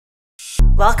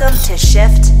Welcome to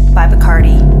Shift by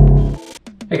Bacardi.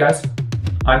 Hey guys,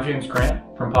 I'm James Grant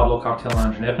from Pablo Cocktail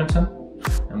Lounge in Edmonton,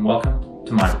 and welcome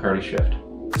to My Bacardi Shift.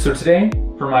 So today,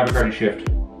 for My Bacardi Shift,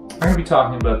 I'm going to be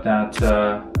talking about that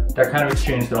kind of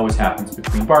exchange that always happens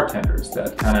between bartenders,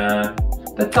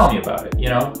 that tell me about it, you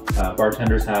know?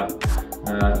 Bartenders have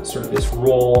sort of this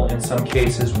role in some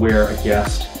cases where a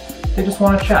guest, they just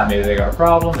want to chat. Maybe they got a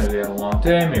problem, maybe they had a long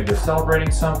day, maybe they're celebrating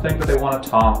something, but they want to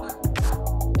talk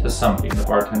to somebody. The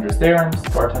bartender's there, and it's the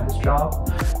bartender's job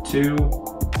to do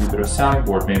a bit of a sounding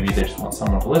board. Maybe they just want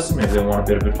someone to listen, maybe they want a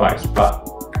bit of advice, but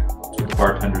that's what the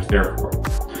bartender's there for.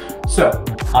 So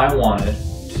I wanted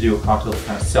to do a cocktail that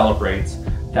kind of celebrates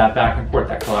that back and forth,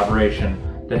 that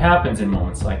collaboration that happens in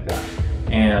moments like that.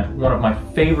 And one of my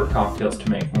favorite cocktails to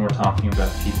make when we're talking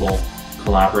about people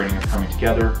collaborating or coming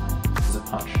together is a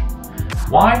punch.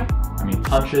 Why? I mean,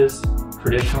 punches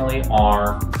traditionally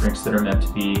are drinks that are meant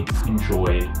to be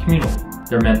enjoyed communally.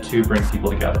 They're meant to bring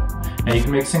people together. And you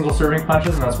can make single serving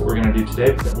punches, and that's what we're going to do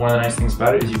today. But one of the nice things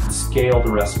about it is you can scale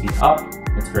the recipe up.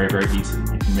 It's very, very easy.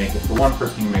 You can make it for one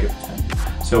person, you can make it for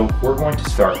 10. So we're going to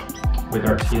start with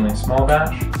our Teeling small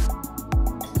batch.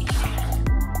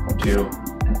 We'll do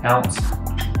an ounce,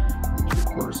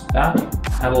 3/4 of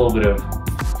that. Add a little bit of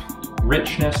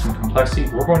richness and complexity.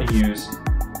 We're going to use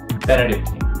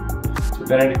Bénédictine. So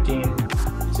Bénédictine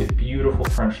is a beautiful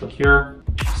French liqueur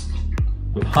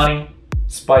with honey,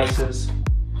 spices,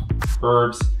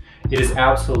 herbs. It is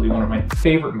absolutely one of my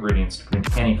favorite ingredients to put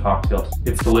in any cocktail.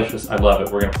 It's delicious, I love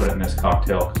it. We're gonna put it in this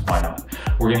cocktail, because why not?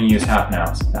 We're gonna use half an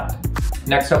ounce of that.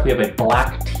 Next up, we have a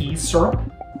black tea syrup.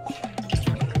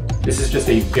 This is just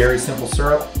a very simple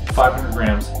syrup, 500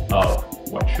 grams of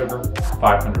white sugar,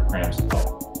 500 grams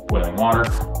of boiling water,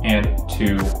 and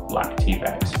 2 black tea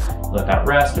bags. Let that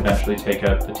rest, eventually take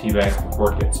out the tea bags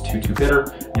before it gets too bitter,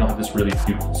 and you'll have this really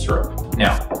beautiful syrup.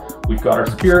 Now, we've got our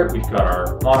spirit, we've got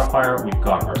our modifier, we've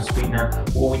got our sweetener.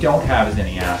 What we don't have is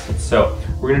any acids, so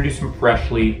we're gonna do some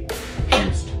freshly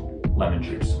juiced lemon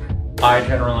juice. I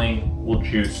generally will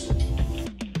juice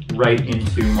right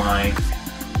into my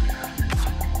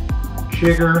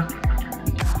Jigger.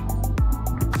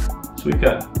 So we've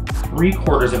got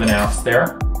 3/4 of an ounce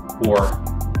there, or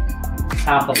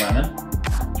half a lemon,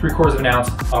 3/4 of an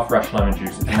ounce of fresh lemon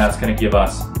juice, and that's going to give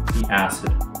us the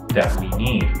acid that we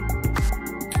need.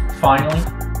 Finally,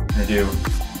 I'm going to do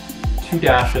 2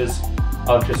 dashes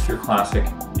of just your classic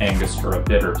Angostura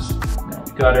bitters. Now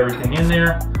we've got everything in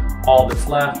there. All that's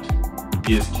left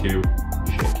is to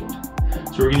shake it.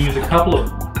 So we're going to use a couple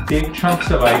of big chunks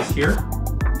of ice here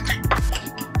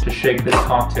to shake this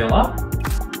cocktail up.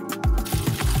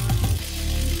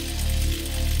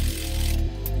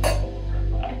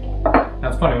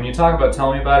 That's funny, when you talk about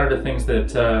tell me about it or things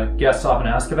that guests often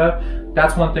ask about,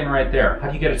 that's one thing right there. How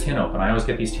do you get a tin open? I always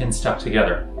get these tins stuck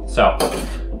together. So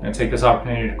I'm going to take this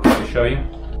opportunity to quickly show you.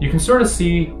 You can sort of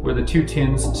see where the 2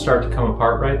 tins start to come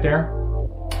apart right there.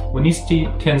 When these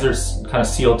tins are kind of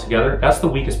sealed together, that's the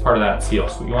weakest part of that seal.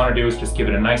 So what you want to do is just give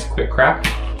it a nice quick crack.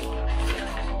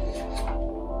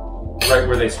 Right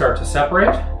where they start to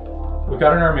separate. We've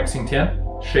got it in our mixing tin,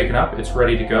 shaken up, it's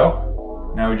ready to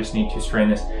go. Now we just need to strain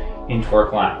this into our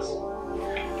glass.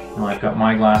 Now I've got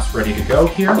my glass ready to go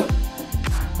here,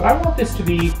 but I want this to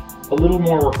be a little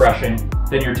more refreshing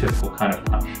than your typical kind of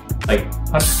punch. Like,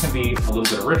 punches can be a little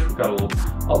bit of rich. We've got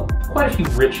quite a few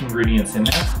rich ingredients in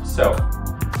there. So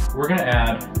we're gonna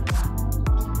add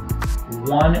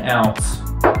 1 ounce,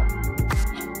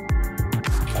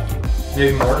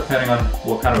 maybe more depending on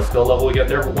what kind of a fill level we get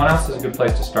there, but 1 ounce is a good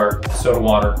place to start. Soda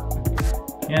water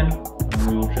in, and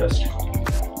we will just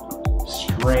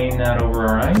strain that over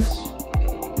our ice.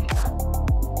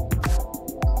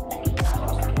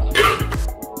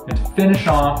 And to finish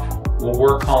off what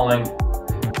we're calling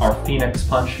our Phoenix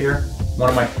punch here, one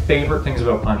of my favorite things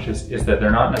about punches is that they're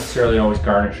not necessarily always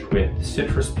garnished with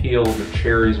citrus peels or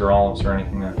cherries or olives or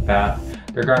anything like that.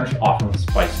 They're garnished often with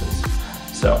spices.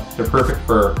 So they're perfect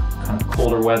for kind of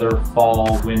colder weather,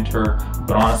 fall, winter,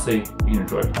 but honestly, you can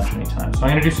enjoy a punch anytime. So I'm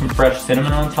gonna do some fresh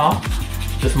cinnamon on top.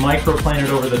 Just microplane it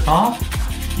over the top.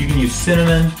 You can use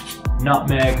cinnamon,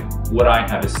 nutmeg. What I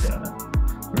have is cinnamon.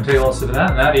 We're gonna take a little sip of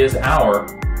that, and that is our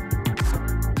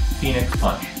Phoenix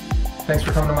punch. Thanks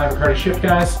for coming to My Bacardi Shift,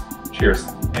 guys. Cheers.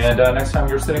 And next time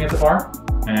you're sitting at the bar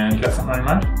and you got something on your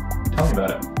mind, tell me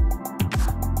about it.